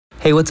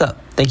Hey, what's up?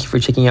 Thank you for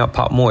checking out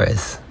Pop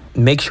Morris.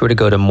 Make sure to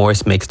go to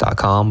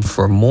morrismix.com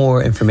for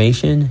more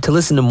information. To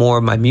listen to more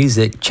of my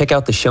music, check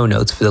out the show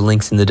notes for the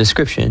links in the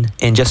description.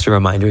 And just a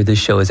reminder, this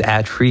show is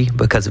ad-free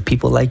because of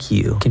people like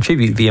you.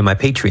 Contribute via my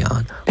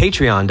Patreon.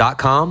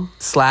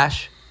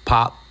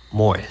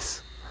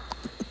 Patreon.com/popmorris.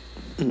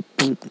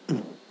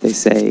 They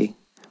say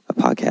a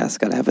podcast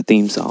gotta have a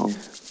theme song.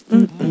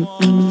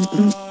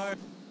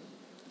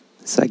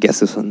 So I guess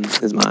this one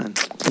is mine.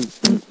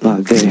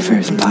 My very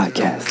first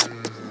podcast.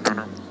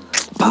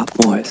 Pop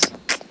Morris.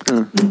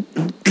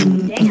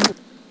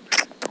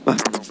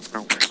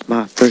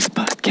 My first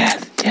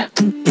podcast. Yeah.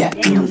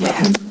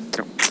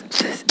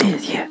 This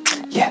is, yeah.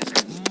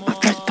 My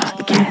first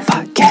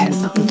podcast.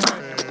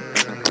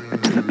 I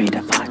never made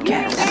a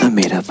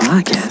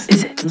podcast.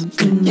 Is it?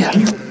 Yeah.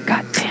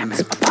 God damn,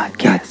 it's my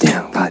podcast.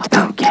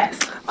 Goddamn.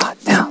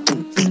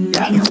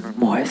 Yeah.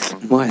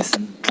 Morris.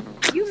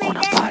 You made On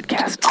a that?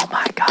 podcast. Oh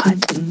my God.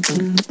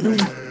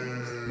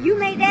 You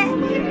made that?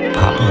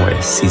 Pop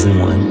Morris, Season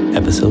 1,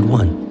 Episode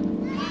 1.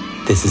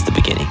 This is the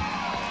beginning,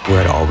 where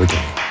it all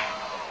began.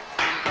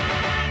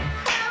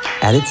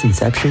 At its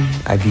inception,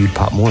 I viewed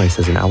Pop Morris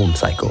as an album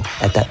cycle.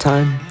 At that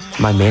time,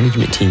 my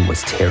management team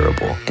was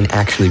terrible and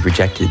actually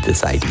rejected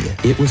this idea.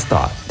 It was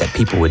thought that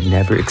people would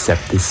never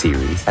accept this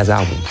series as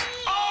albums.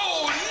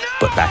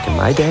 But back in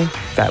my day,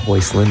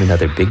 Fatboy Slim and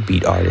other big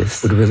beat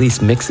artists would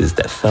release mixes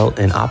that felt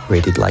and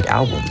operated like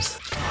albums.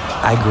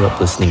 I grew up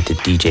listening to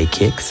DJ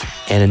Kicks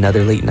and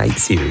Another Late Night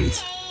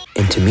series,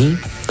 and to me,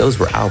 those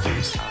were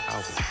albums.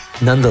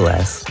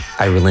 Nonetheless,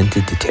 I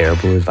relented to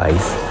terrible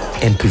advice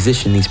and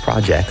positioned these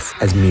projects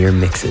as mere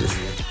mixes,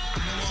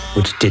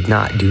 which did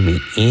not do me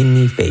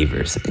any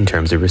favors in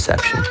terms of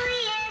reception.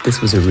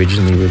 This was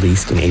originally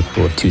released in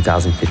April of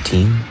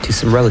 2015 to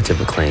some relative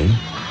acclaim.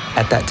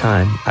 At that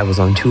time, I was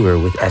on tour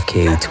with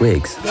FKA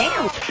Twigs,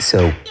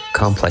 so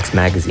Complex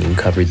Magazine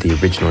covered the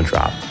original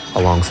drop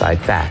alongside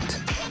Fact.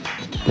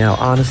 Now,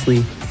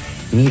 honestly,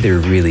 neither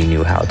really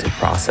knew how to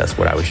process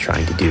what I was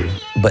trying to do,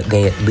 but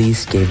they at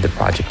least gave the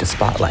project a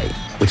spotlight,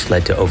 which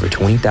led to over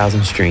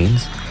 20,000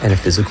 streams and a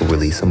physical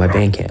release on my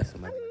Bandcamp.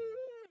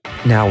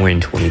 Now we're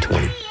in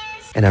 2020,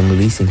 and I'm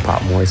releasing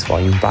Pop Morris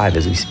Volume 5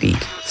 as we speak,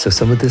 so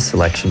some of this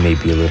selection may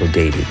be a little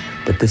dated,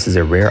 but this is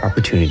a rare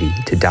opportunity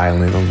to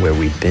dial in on where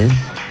we've been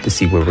to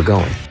see where we're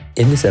going.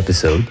 In this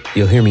episode,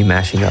 you'll hear me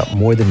mashing up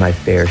more than my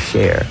fair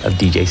share of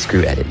DJ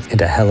Screw edits and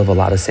a hell of a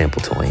lot of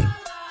sample toying.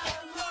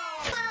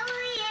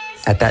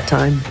 At that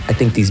time, I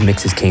think these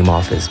mixes came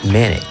off as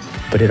manic,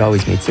 but it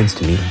always made sense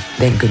to me.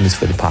 Thank goodness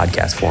for the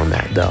podcast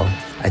format, though.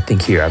 I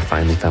think here I've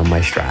finally found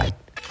my stride.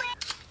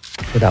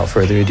 Without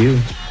further ado,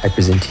 I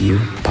present to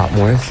you Pop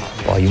Morris,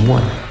 Volume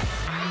 1.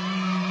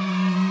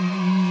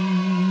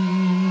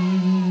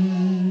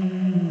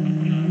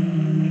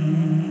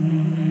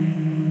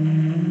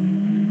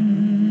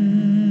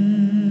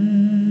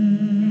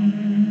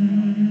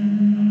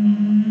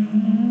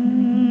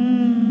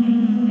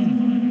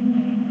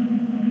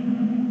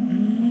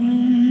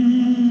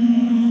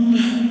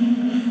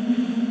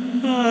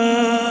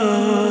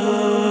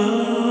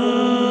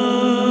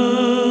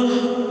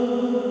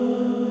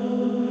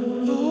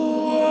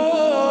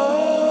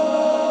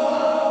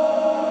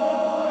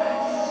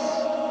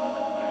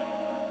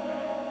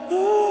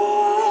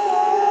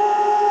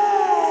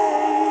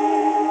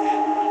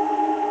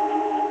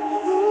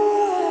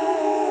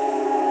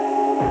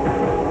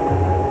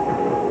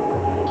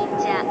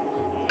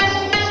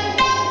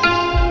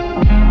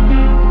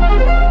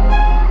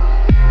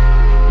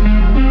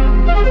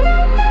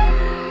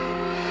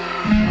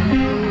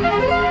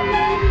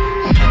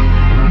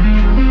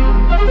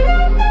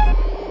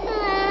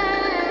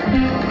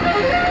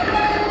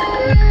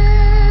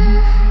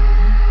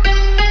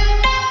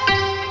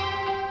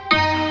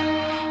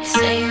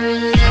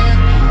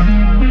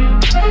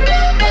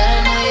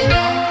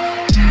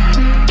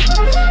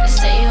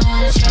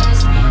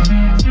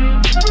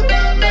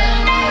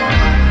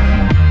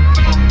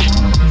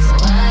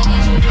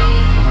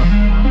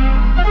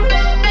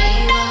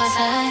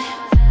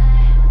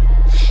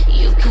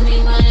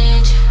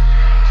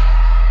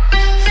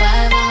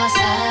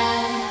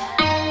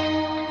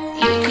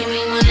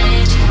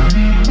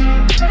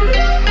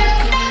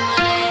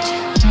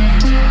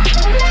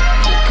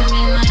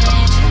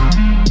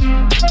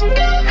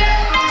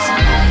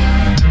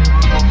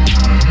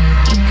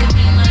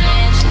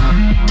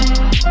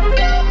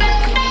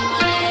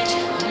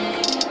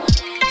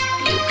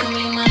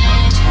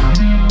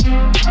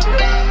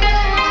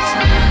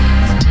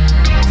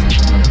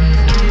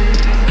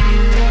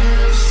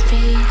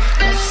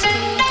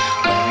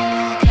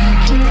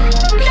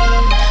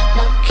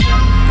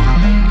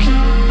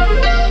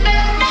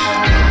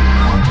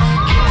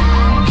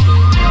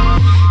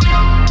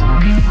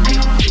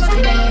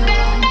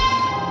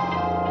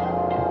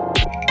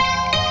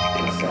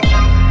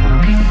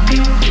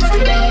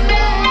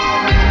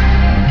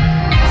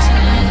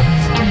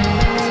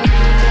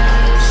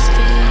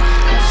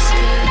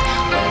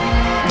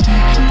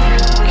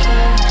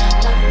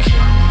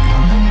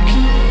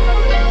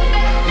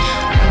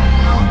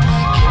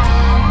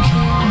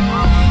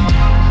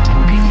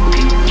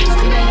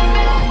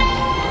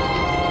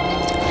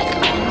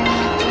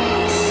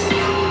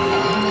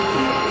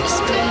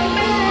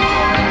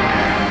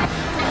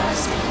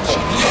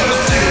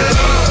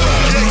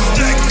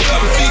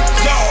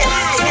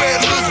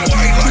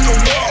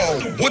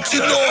 What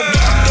you know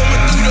about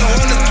going through the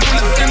hundreds,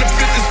 20s, and the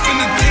 50s, spin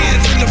the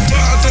 10s, and the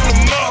 5s, and the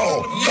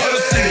mall? Gotta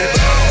see it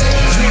all.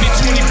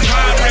 2020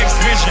 Pyrex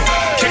vision.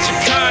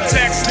 Catching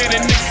contacts,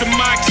 standing next to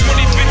my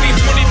 2050,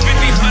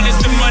 hundreds,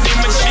 the money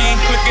machine.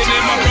 Quicker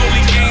than my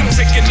rolling game,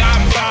 taking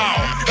eyeball.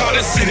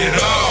 Gotta see it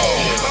all.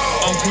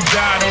 Uncle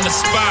died on the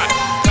spot.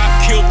 Cop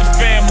killed the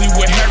family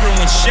with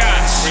heroin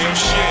shots. Real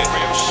shit.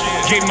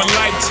 Gave my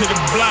life to the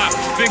block.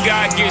 Figure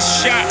I'd get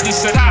shot. He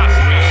said,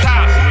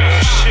 Real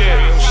shit.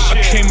 I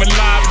came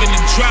alive in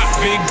the drop.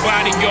 Big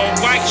body, all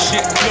white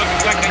shit.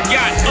 Looked like a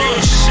yacht.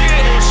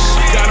 Shit.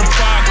 Got a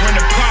 $5 grand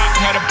a pop.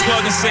 Had a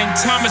plug in St.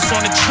 Thomas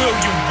on the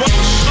trillion.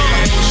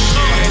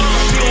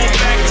 Flew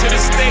back to the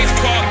stage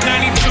park.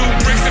 92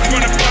 bricks in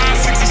front of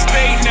 560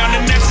 stage. Now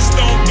the next is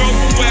Stone Throw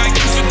from where I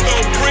used to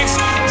throw bricks.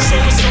 So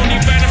it's only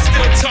right, I'm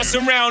still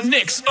tossing around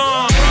Knicks.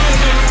 Plug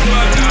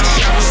out,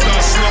 shower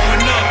start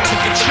slowing up.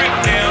 Took a trip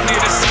down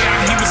near the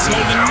sky, he was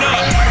holding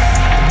up.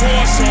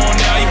 War's on,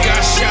 now he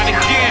got shot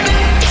again.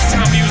 This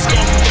time he was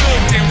going for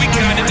good, then we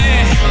got it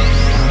in.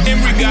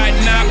 Emery got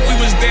knocked, we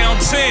was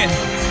down 10.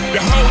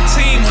 The whole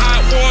team,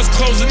 hot wars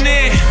closing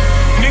in.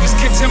 Niggas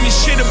can't tell me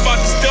shit about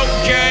this dope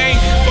gang,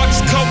 about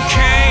this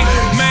cocaine.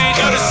 Man,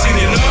 Gotta see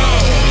it all.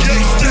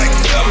 Young stack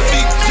 7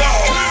 feet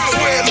tall.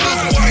 Swear it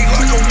looks white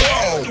like a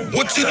wall.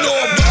 What you know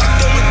about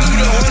going through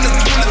the hundreds,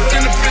 20s,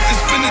 and the 50s,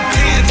 spin the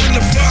 10s, and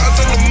the 5s,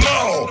 and the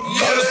mall?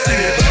 Gotta see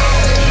it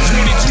all.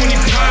 2020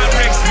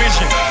 Pyrex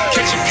vision.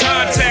 Catching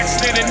contacts,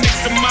 standing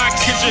next to my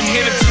kitchen.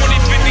 Hit a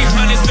 2050,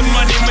 hundreds, the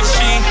money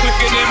machine.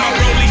 Quicker than my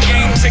rolling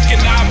game, taking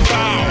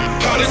eyeball.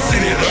 Gotta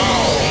see it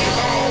all.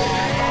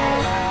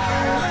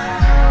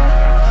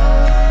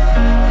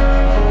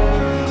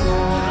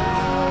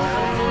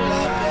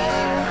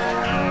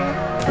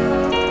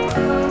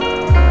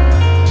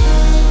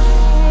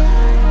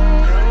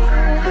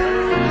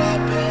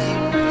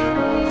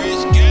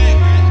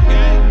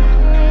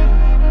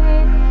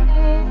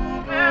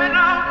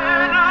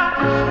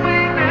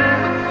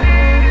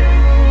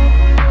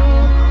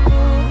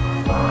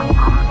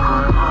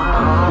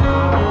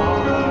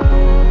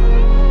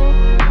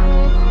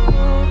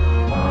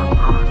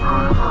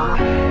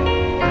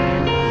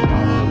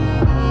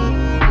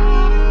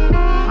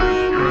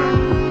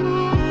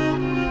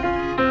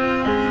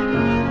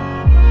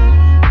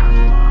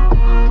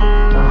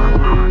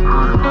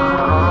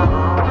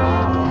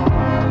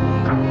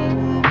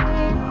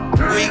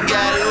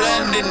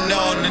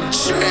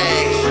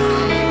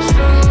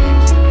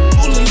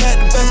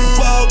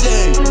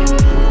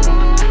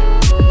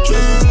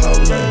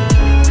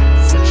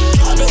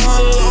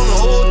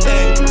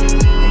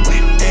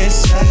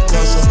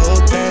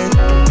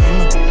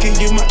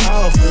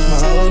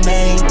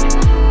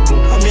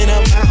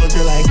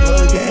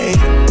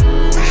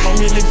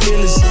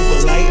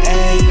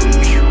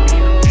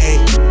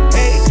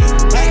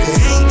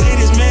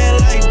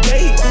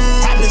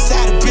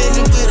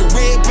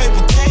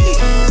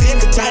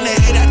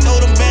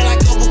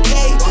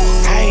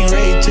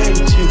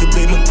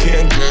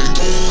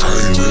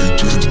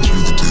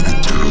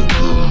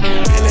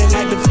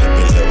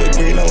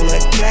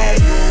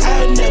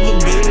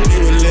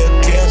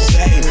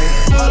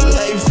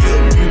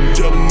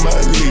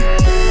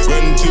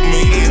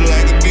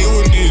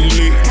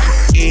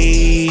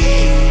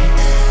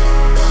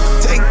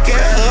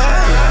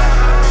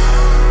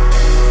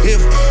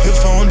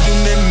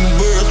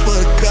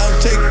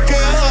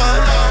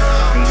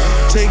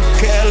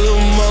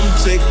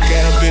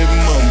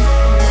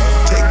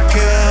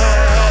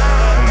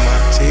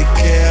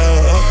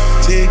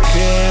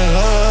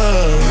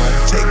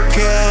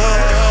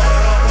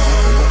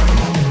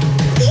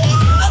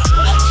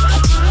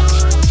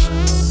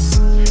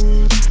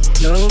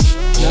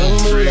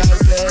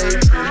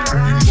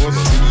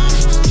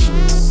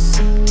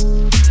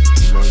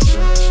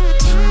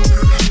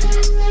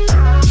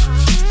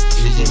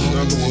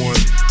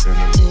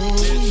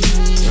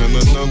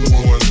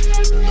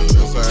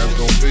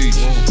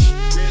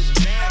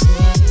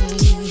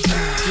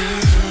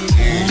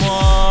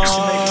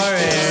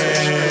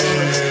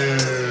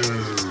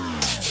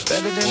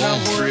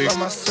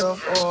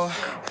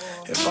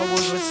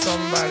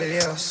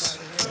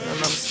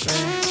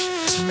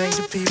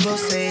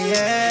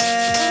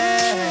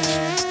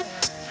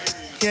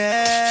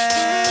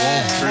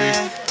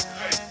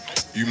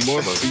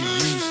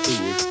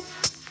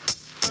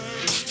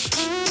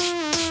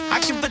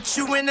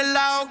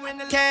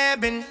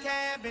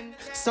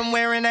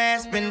 Somewhere in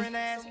Aspen.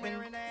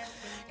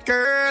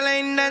 Girl,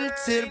 ain't nothing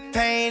to the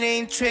pain,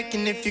 ain't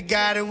tricking if you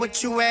got it,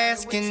 what you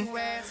asking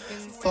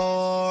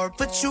for?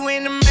 Put you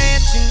in a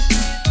mansion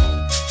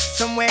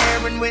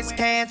somewhere in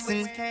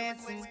Wisconsin.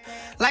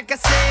 Like I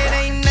said,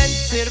 ain't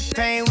nothing to the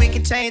pain, we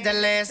can change that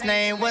last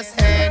name, what's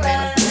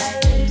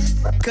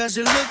happening? Cause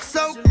you look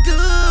so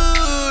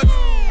good.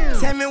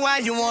 Tell me why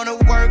you wanna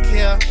work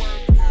here.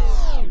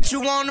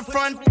 You on the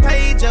front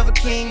page of a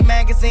King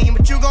magazine,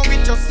 but you gon'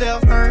 get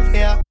yourself hurt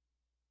here.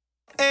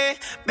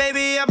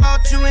 Baby, I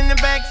bought you in the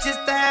back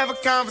just to have a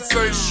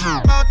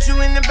conversation. Bought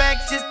you in the back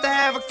just to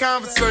have a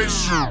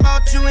conversation.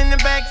 Bought you in the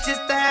back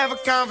just to have a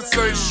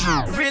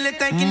conversation. Really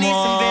think you need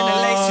some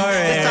ventilation.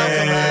 Let's talk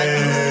about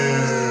you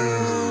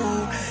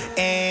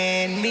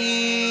and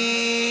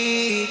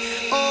me.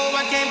 Oh,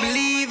 I can't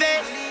believe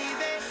it.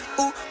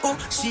 Ooh,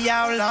 she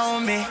all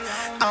on me,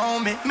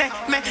 man.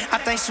 I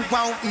think she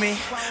want me.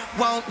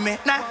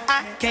 Nah,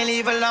 I can't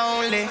leave her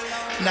lonely.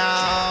 No,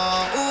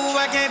 ooh,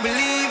 I can't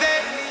believe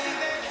it.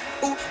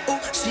 Ooh,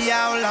 she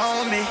all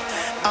on me,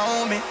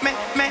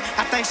 man.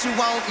 I think she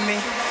want me.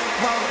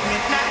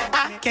 Nah,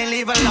 I can't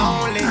leave her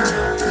lonely.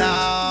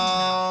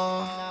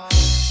 No,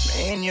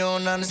 man, you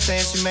don't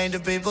understand. She made the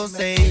people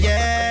say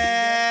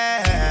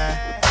yeah.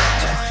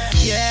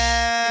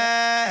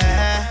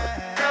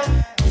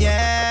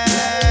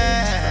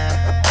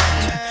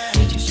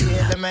 She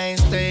hit the main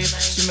stage.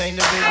 She made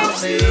the people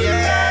say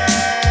yeah.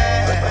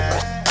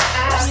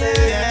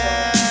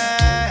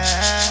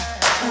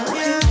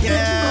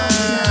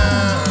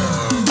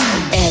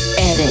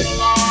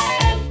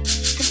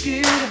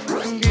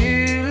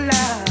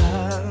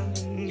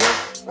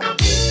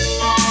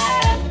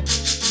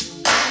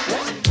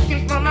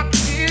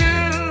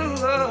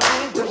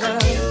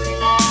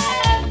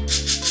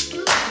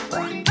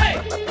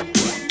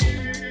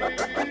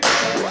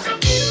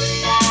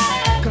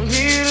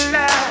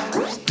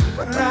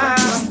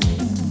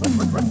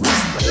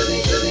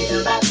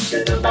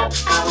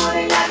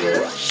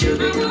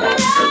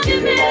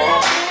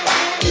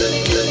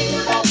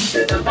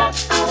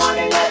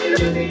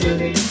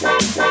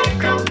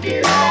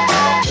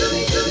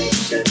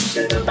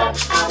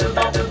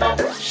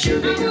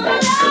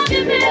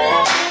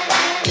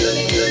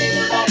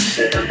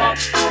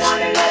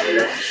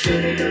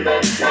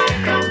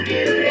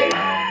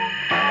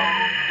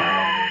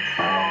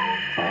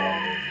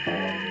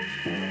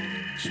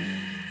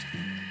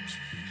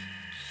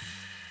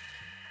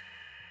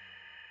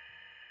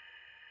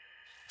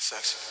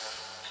 Sexy girl.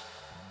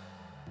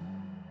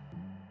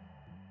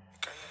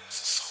 Girl, your ass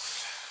is so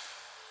fat.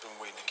 Been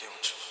waiting to get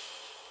with you.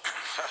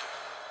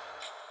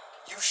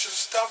 You should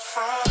stop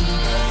fronting,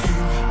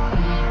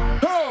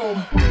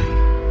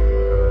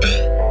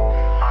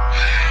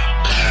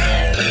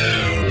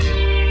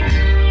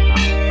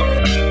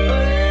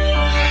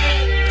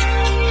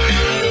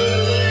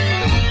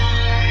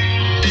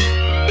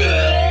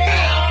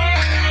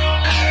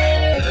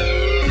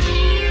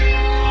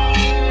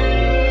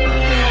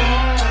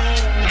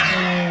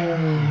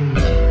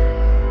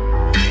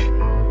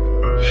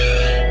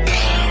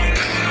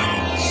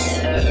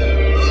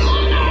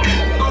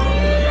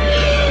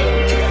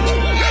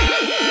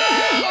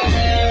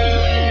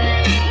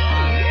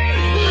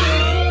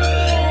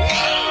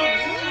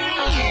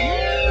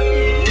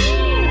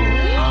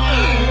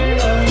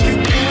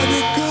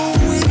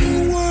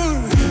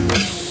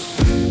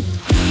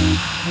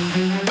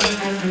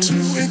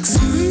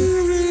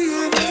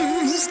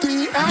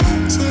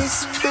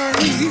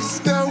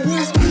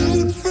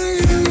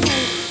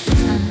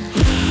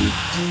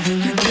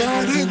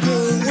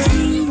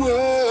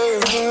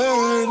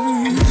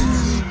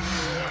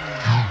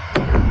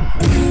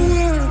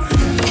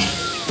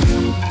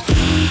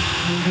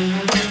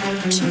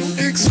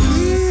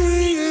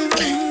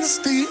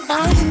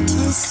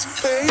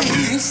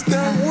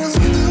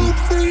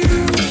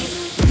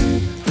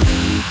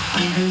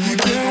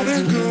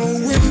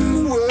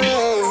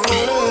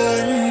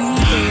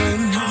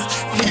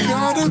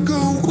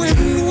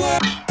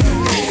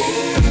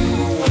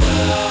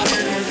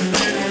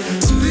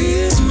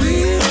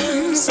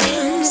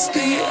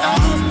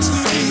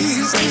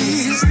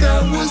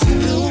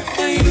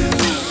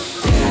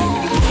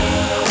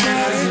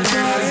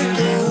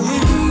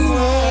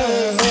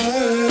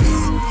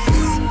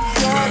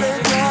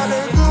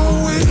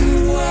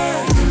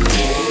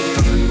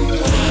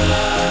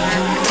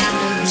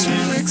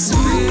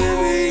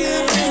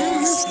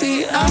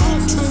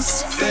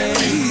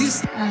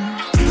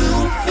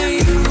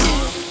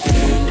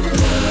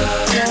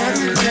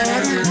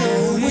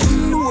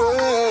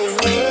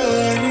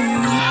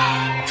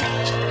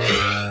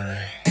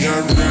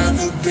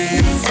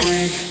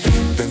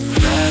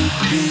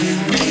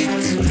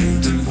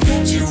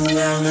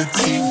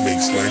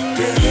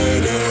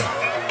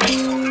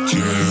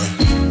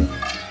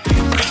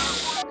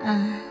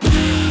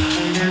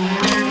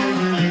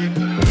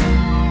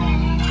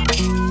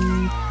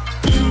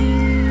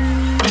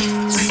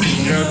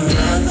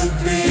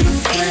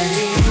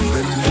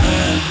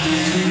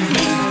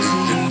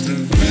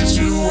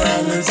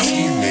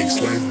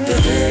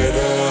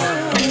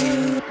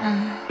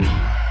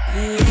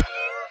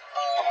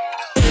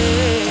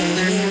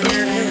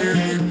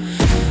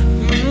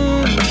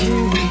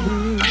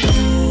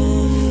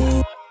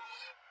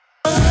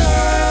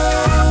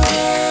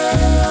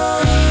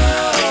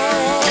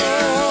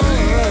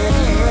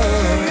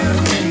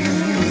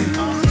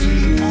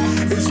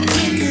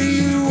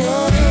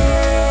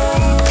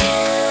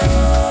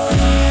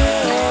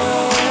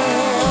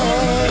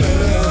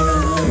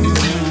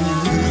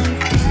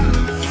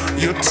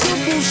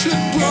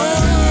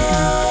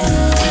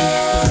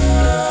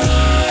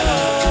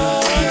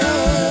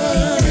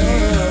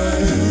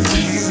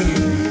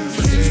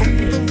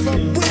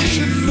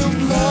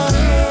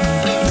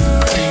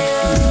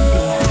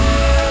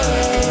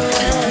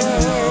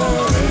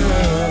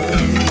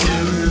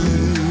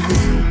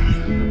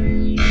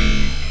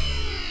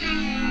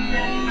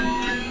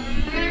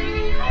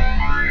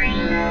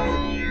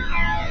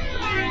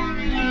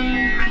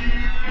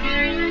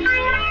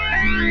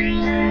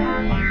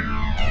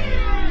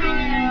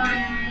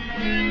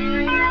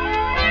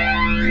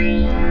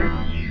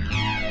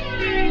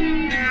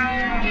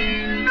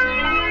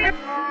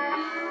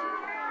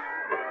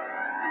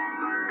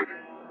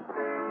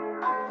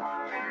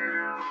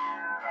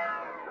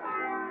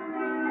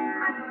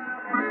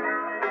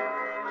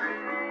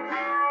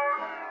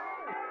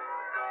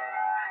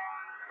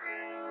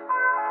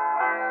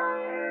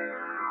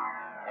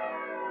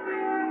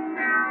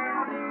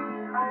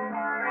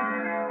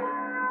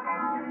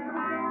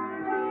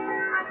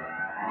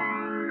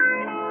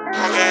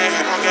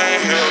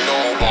 can't hear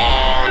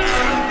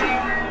nobody.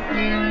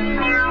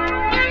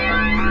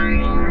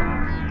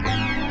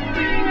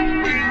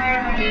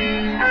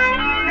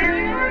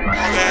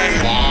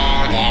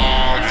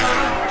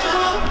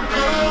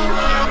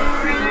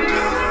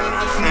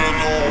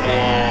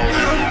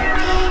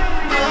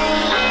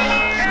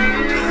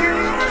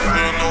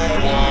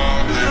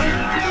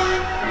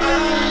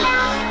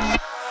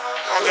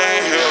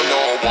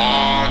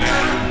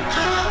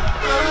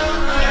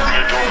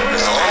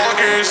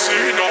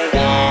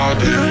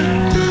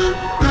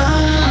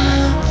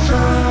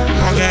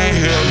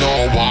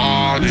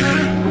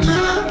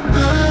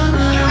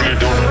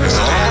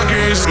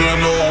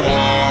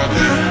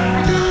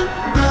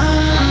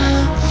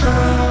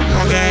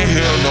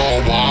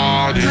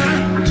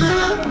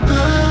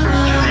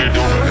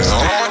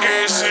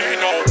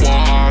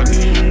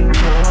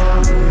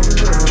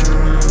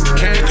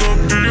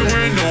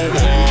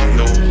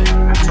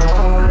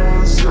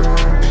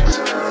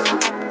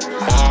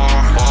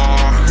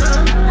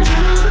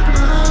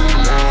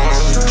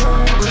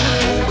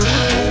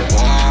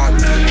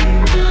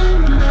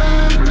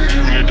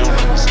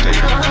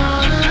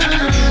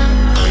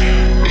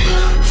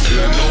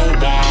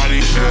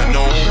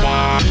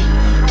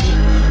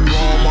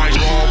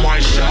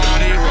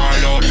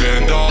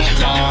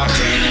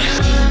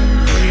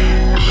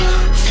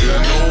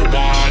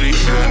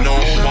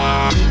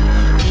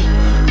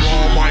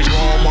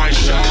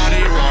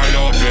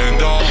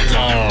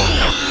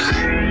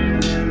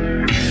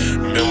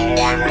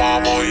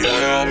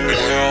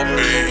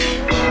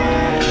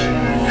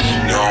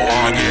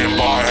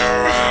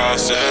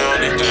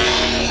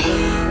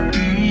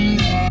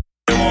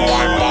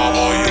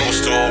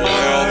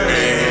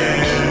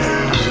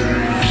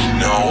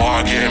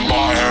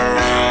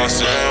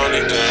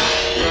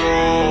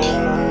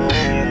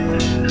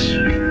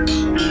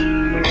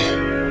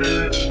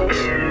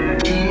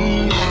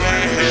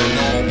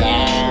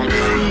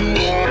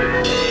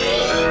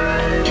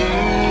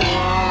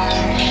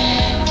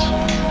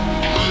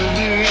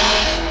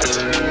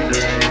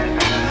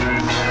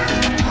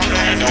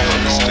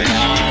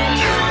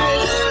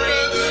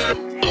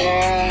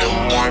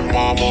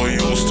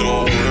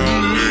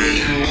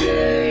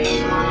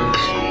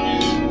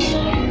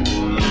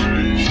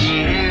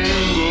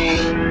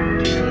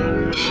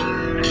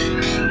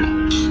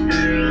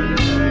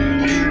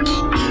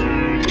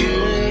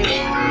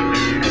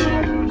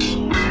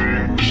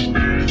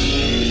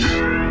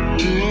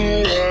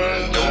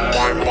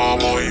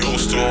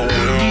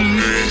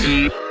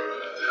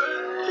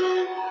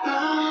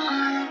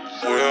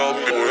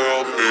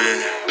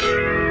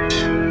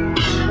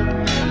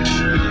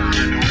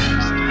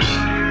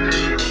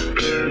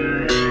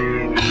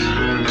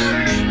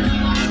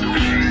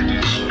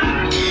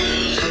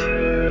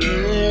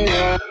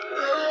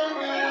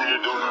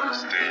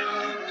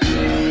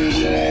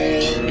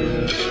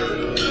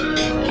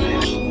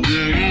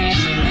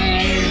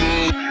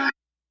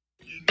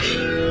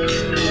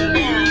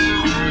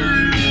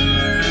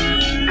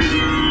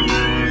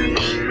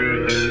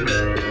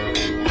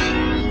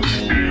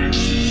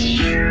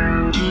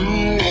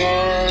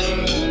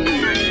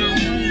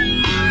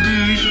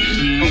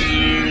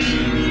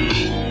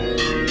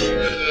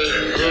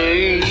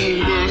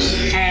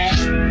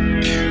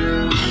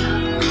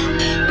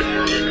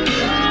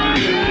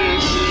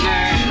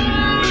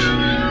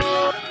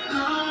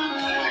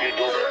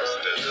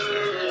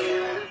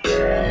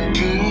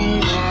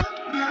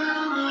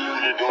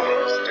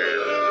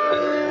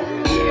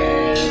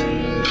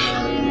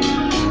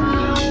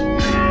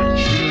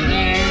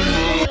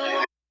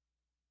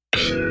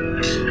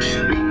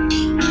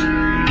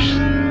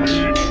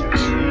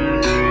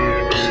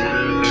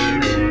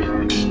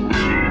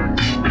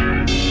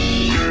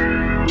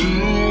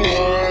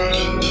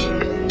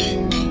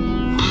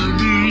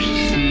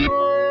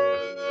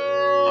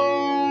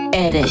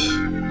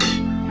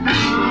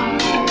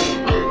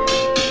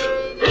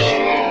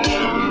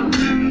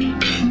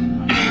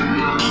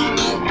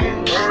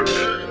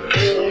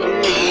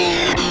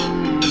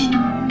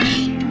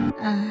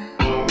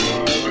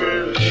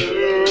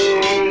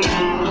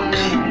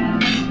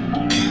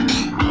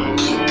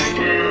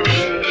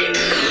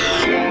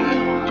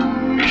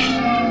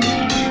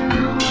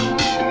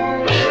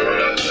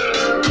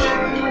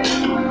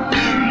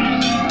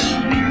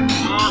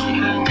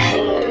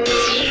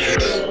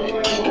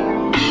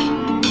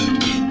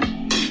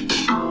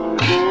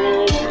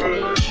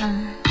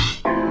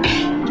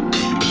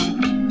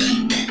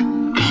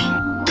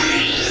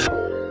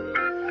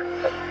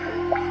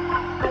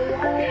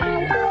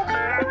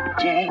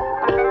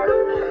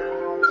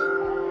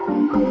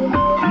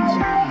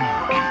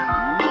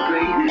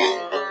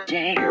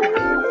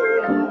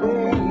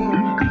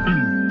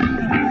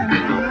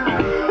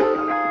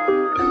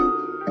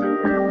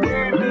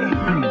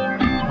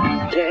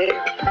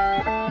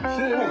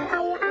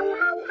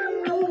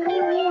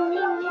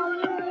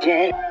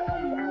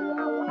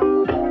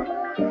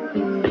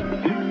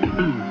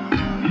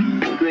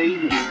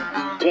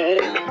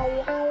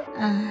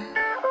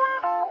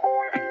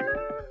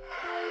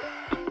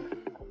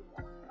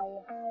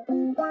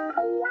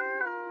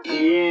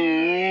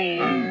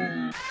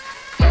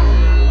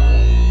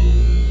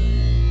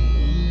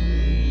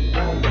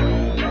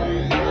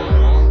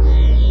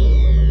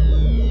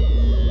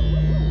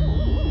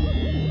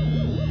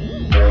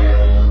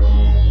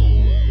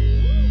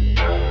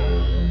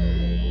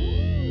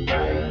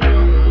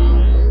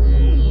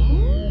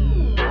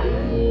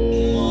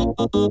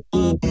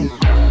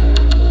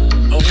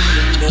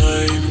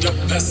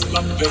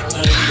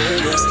 bedtime, no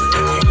rest in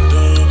the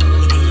kingdom.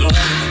 I'm alone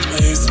in the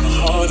place, my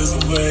heart is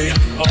away.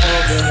 All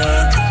that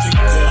I can think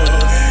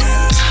of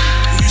is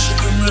we should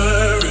get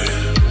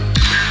married.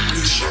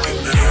 We should get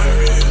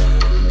married.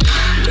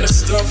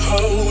 Let's stop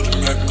holding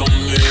back on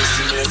this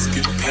and let's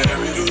get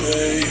carried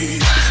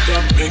away.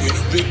 Stop making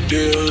a big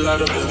deal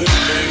out of the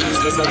little things.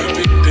 Cause I got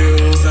big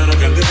deals and I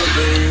got little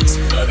things.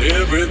 Not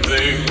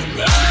everything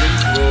I'm asking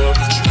for,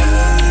 but you.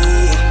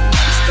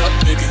 Stop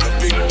making a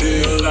big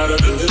deal out of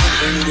the little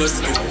things. Let's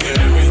get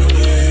carried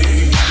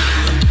away.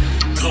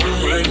 Come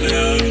right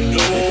now, you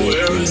know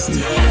where I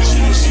stand. I just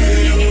wanna say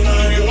you're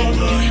mine, you're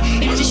mine.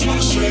 I just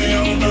wanna say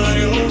you're mine,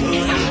 you're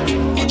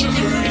mine. Won't you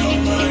hurry, you're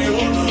mine,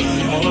 you're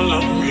mine. All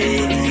I'm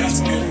really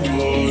asking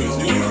for is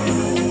you.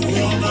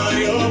 You're mine,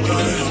 you're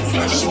mine.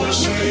 I just wanna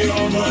say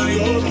you're mine,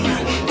 you're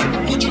mine.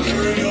 Won't you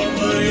hurry, you're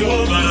mine,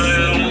 you're mine.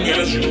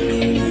 As you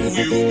know,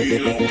 you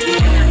belong to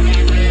me.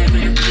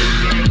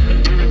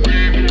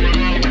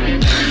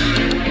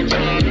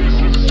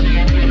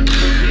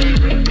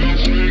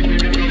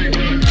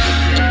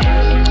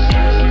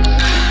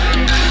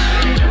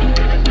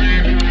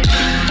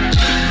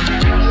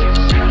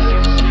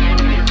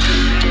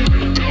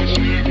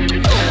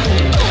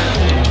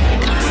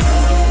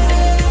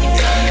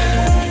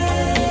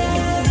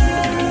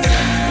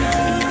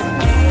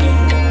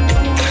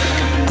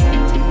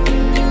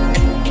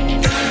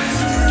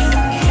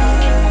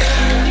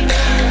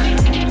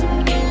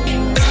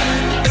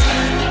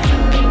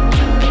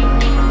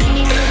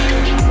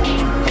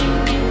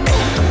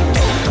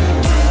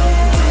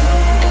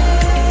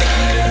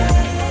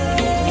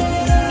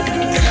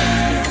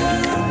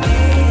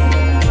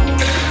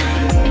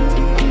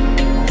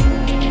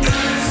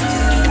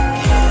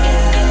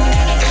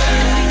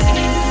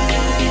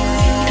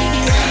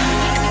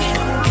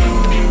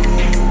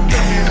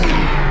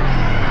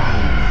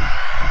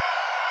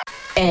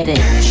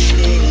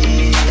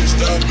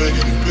 Stop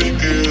making a big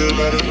deal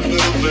out of the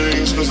little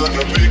things. Cause I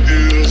got big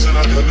deals and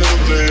I got little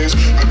things.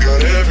 I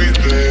got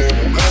everything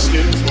I'm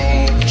asking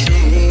for, but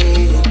you.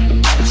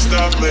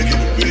 Stop making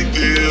a big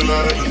deal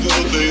out of the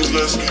little things.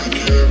 Let's get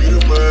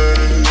carried away.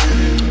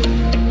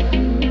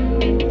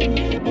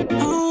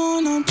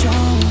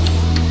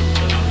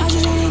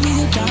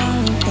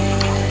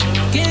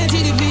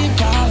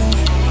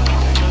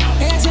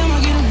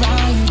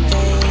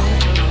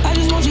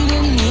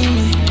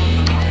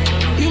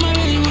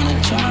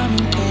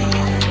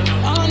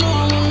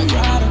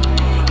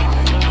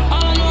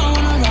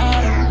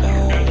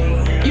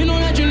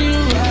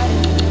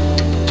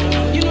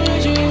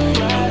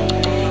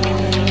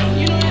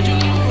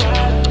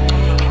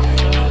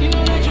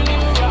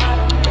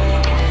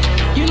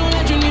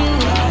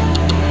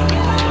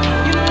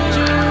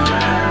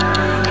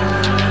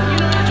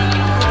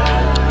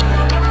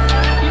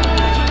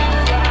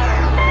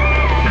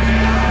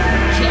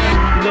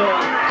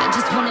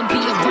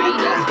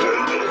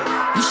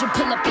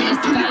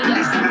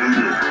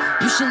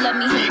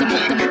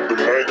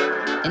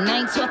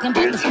 Talking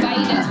about the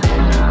fighter.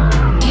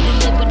 Get it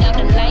lit without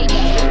a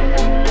lighter.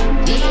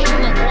 This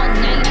pulling all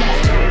nighter.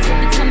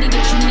 Tell me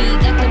what you need.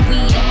 Got the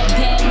weed. I'm a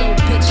bad little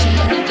bitch and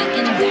I never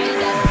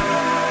indict her.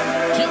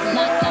 Get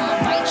locked, I'ma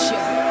write you.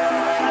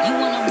 You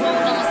wanna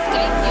roll, I'ma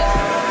Skype you.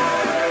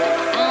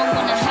 I don't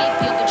wanna hype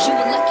you, but you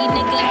a lucky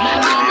nigga if my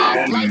main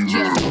ass like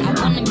you. I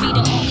wanna be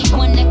the only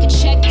one that can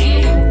check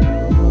you.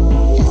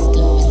 And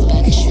still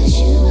respect you.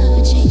 You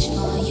ever change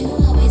for you?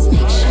 Always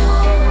make sure.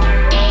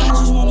 I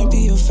just wanna be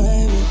your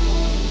favorite.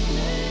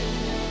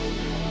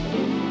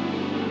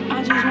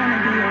 I just wanna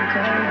be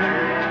okay.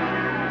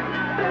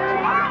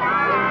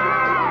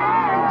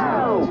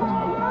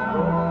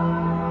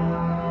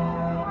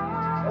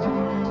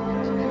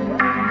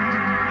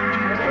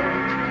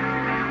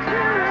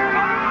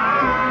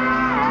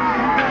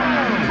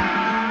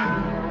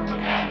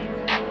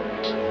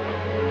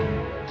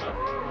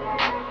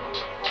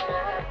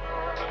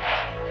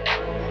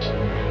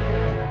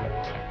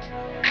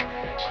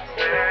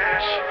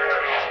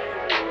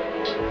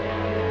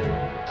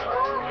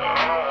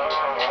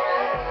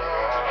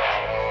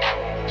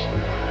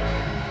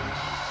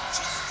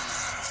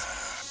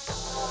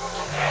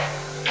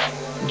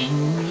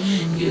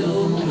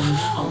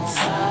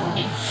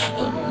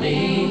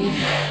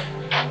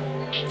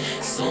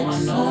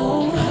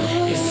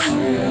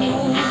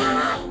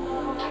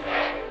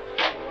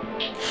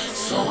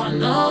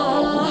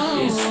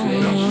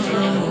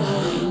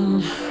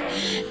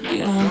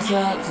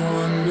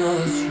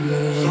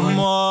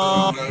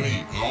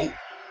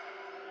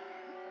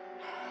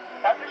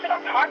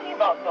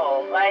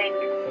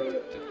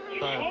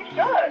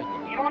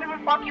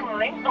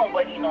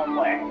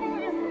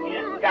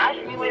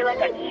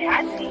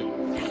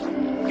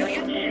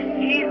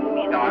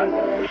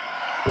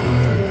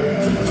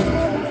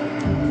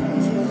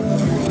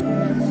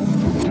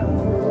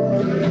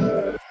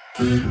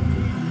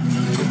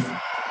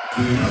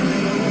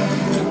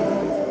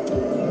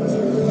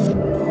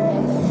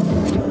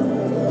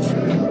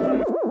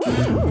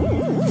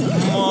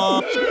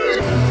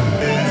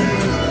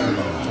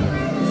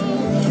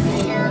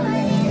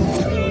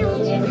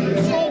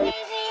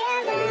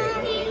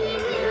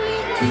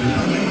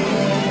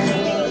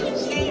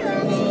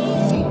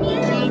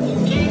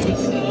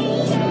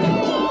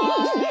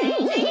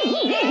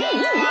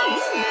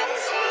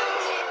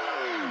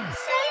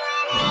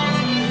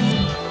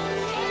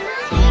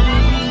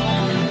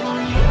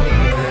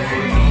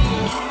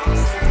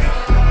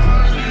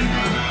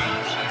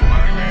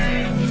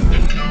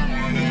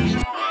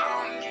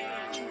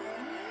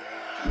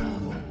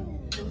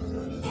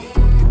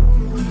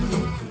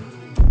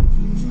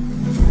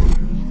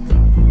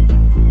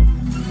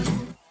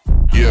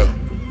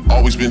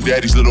 and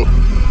daddy's little.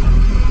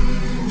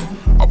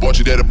 I bought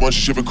your dad a bunch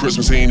of shit for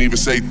Christmas, he ain't even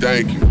say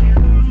thank you.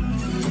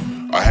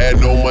 I had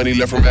no money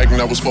left from acting,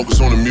 I was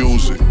focused on the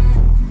music.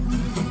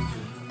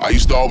 I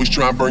used to always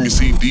try and burn your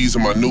CDs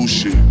and my new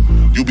shit.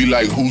 You be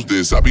like, who's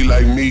this? I be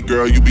like, me,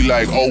 girl. You be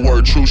like, oh,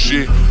 word, true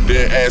shit.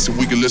 Then ask if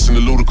we could listen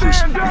to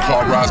Ludacris. And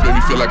car rides made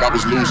me feel like I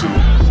was losing it.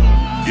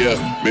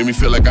 Yeah, made me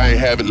feel like I ain't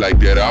have it like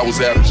that. I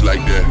was average like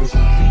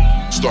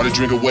that. Started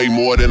drinking way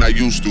more than I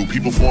used to.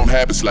 People form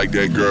habits like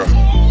that, girl.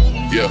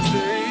 Yeah.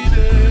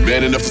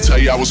 Man enough to tell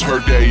you I was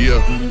hurt that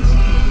year.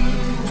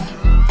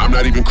 I'm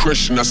not even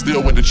Christian. I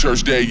still went to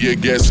church that year.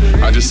 Guess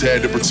I just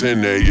had to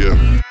pretend that year.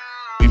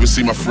 Even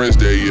see my friends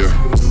that year.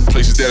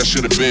 Places that I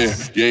should have been.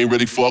 You ain't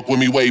really fuck with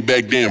me way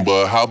back then,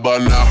 but how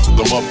about now? I'm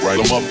up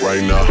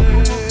right now.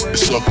 It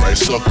suck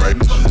right.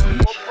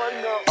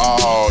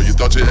 Oh, you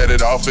thought you had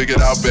it all figured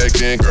out back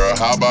then, girl.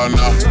 How about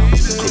now?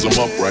 Cause I'm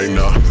up right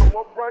now.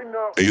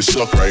 And you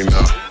suck right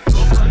now.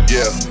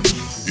 Yeah.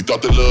 You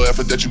thought the little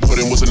effort that you put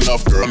in was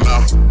enough, girl.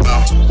 Now.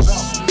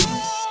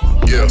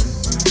 Yeah.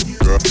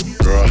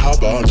 Girl, how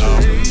about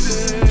now?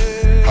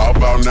 How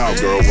about now,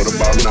 girl? What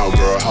about now,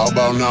 girl? How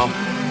about now?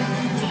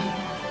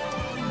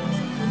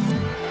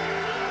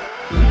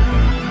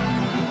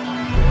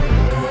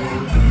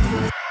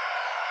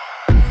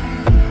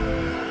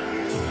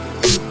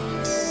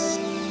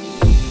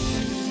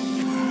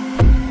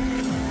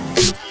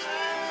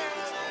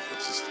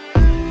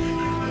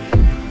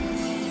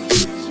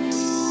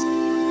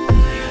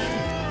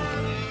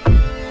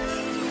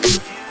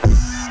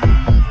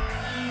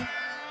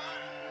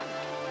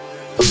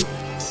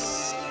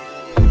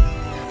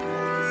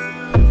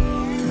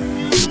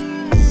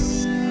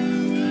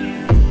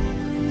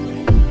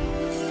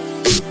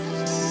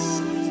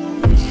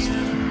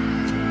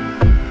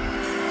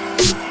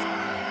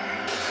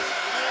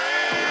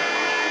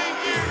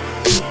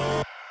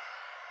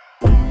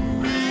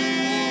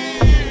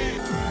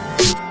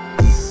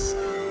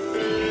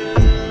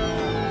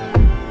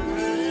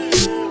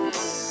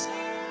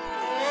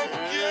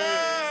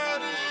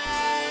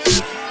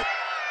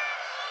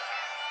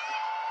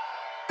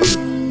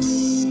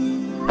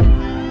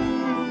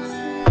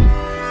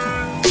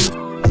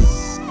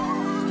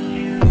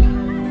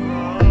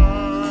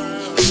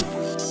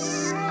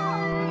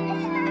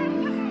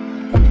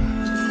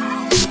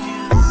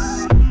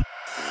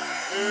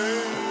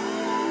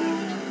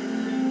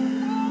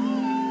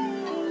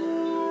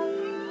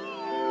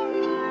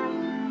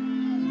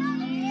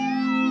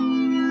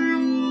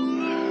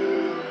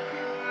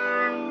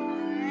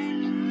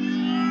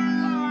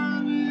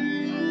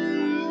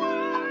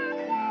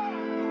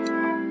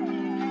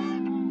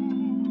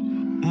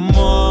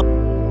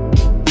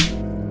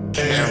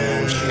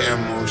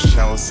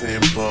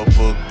 And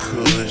Bubba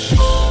Kush.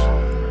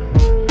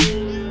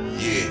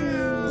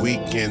 Yeah, we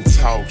can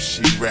talk,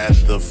 she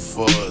rather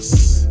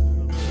fuss.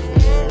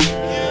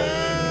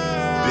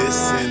 This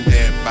and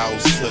that about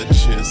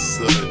such and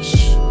such.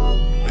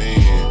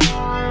 Man,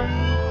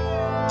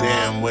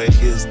 damn, where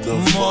is the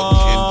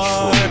fucking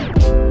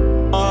truth?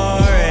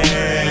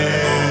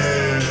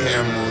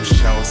 Camel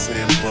shouts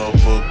and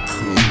Bubba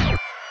Kush.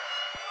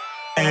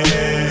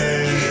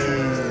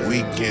 Yeah, we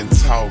can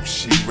talk,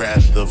 she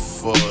rather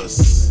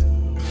fuss.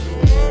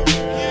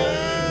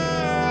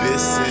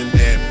 This and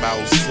that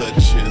about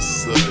such and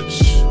such.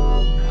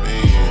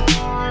 Man,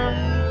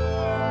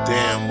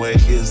 damn, where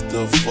is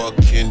the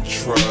fucking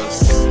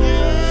trust?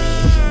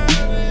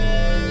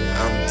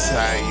 I'm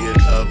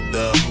tired of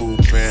the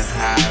hoop and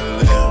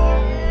holler.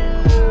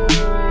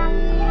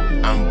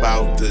 I'm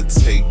about to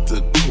take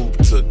the coupe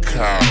to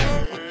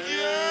Carl.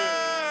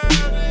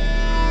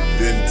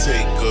 Then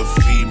take a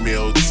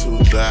female to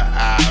the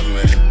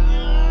island.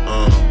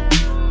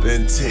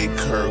 Then take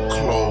her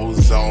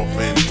clothes off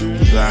and do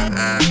the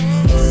honors.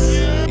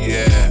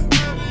 Yeah.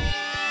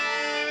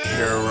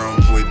 Here I'm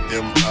with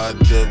them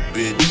other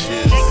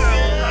bitches.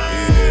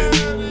 Yeah.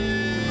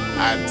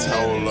 I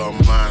told her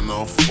mind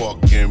her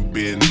fucking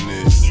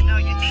business.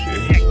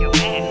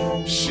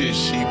 Yeah. Shit,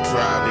 she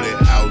probably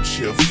out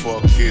here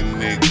fucking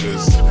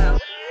niggas.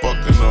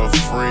 Fucking her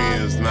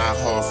friends, now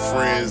her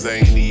friends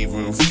ain't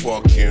even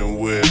fucking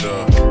with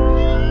her.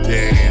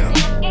 Damn.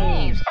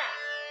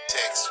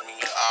 Text me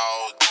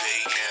all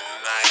day and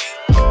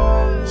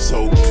night.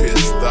 So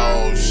pissed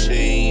off, she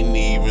ain't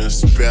even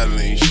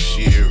spelling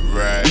shit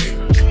right.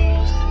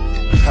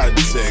 I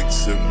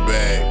text her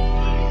back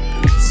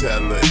and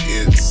tell her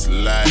it's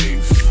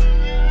life.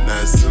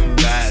 Now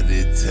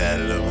somebody tell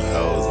them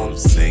hoes I'm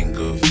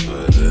single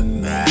for the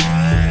night.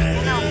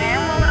 You know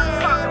damn well what I'm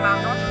talking about.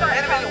 Don't start.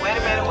 Wait a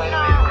minute.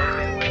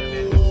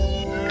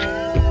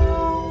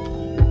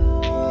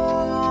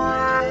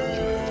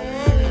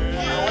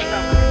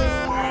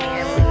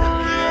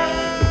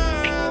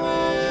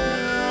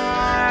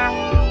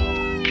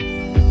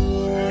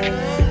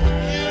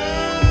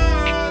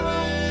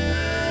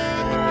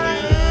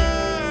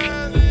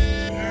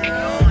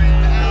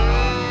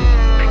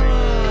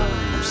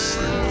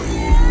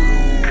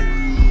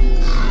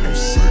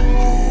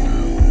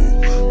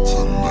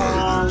 Tonight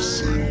I'm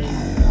single.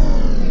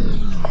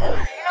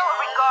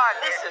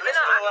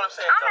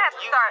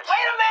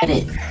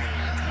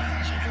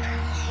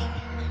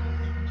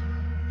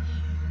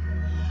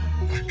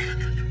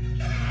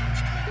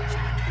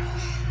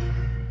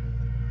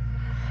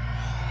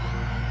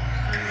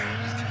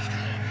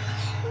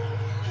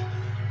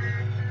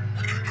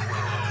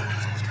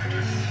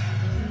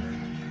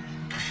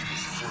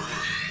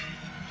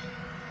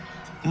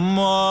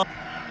 more.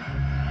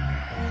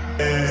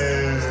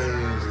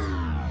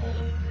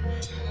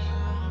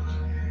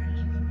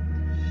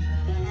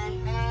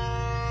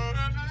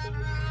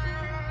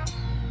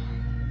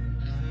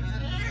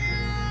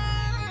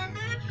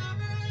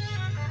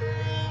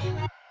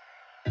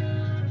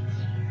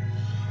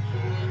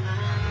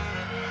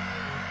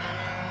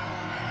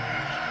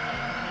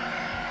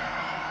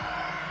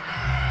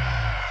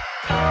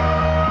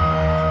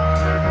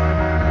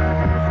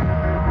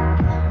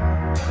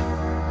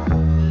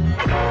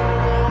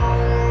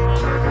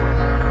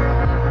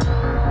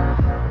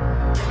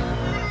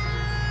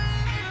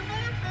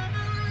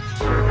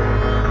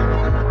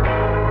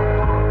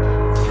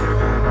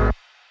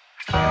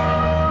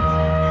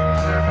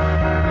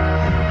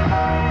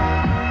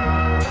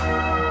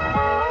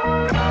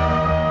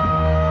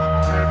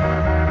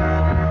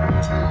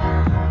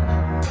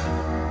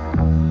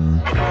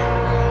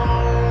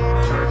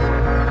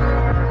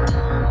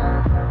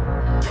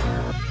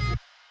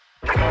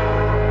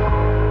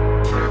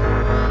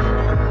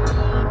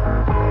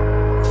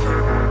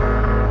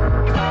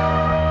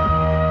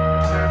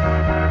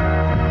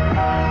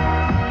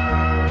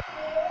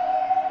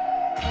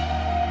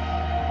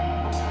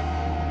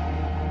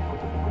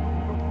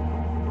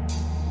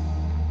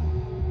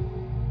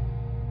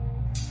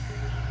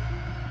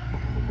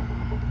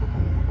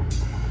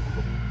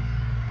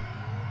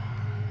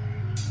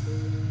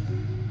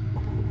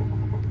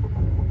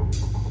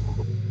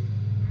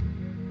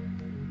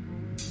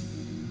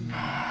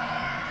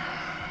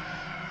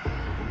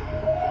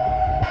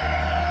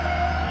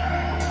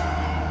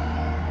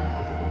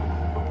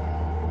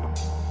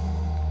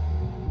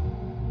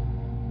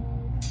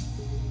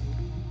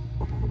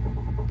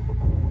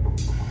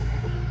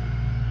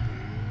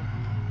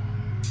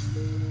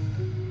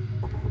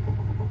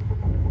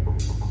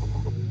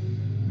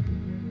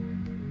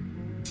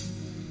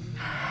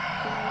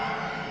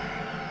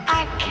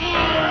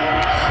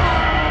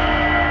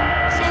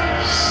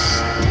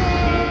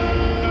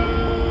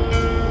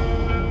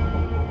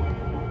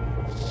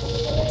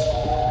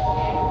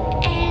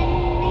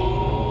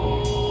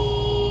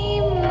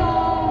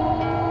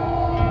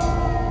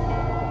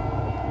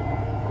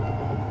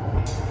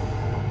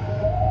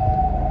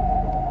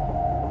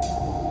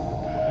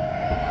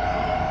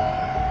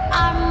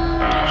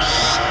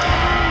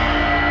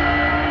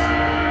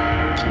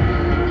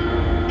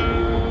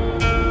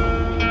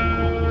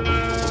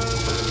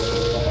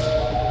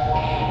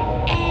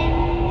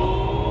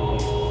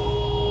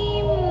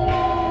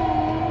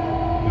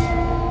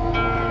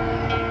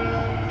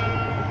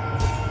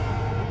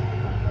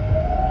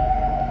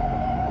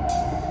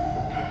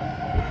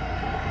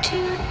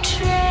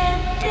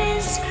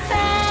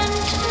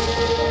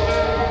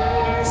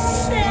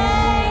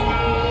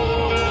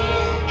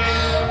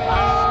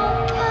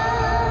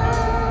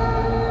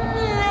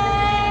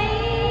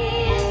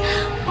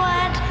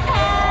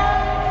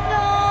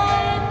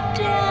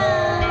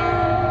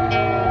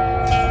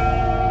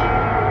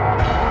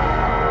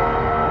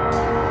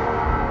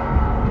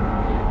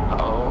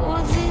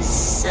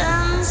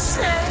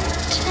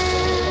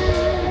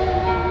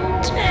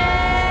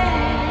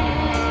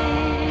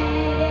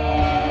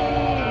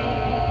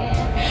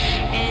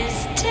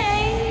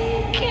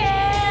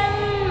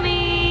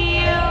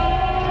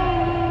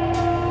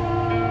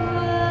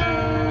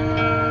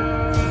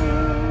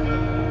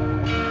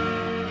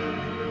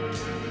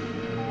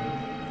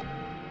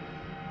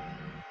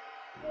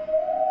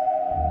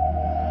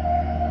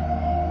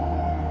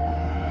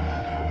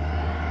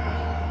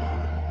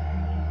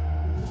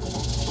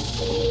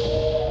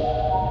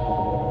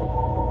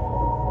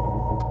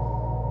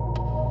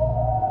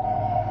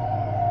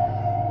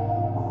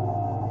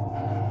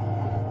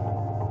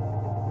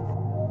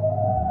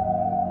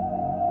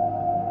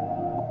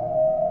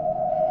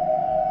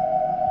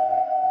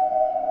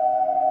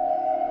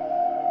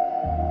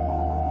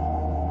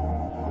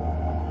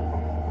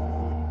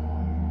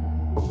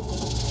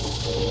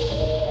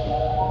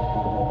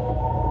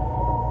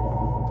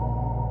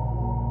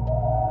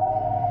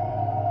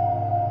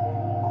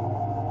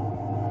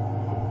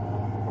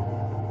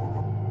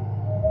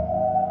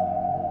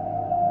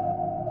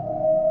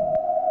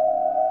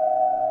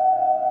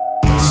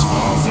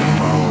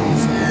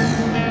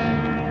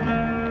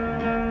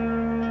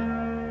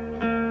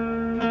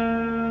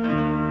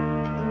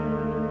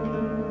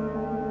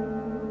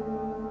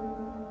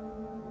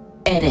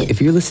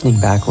 If you're listening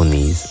back on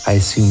these, I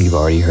assume you've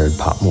already heard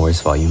Pop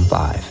Morris Volume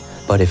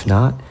 5. But if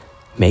not,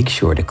 make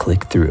sure to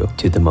click through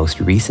to the most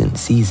recent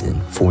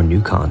season for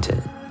new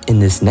content.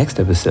 In this next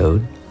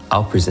episode,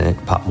 I'll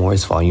present Pop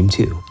Morris Volume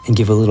 2 and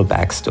give a little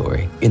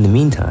backstory. In the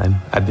meantime,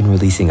 I've been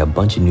releasing a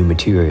bunch of new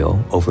material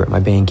over at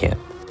my Bandcamp.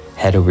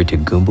 Head over to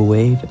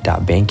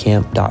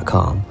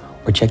goombawave.bandcamp.com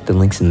or check the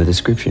links in the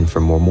description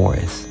for more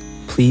Morris.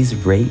 Please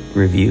rate,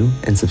 review,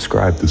 and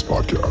subscribe to this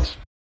podcast.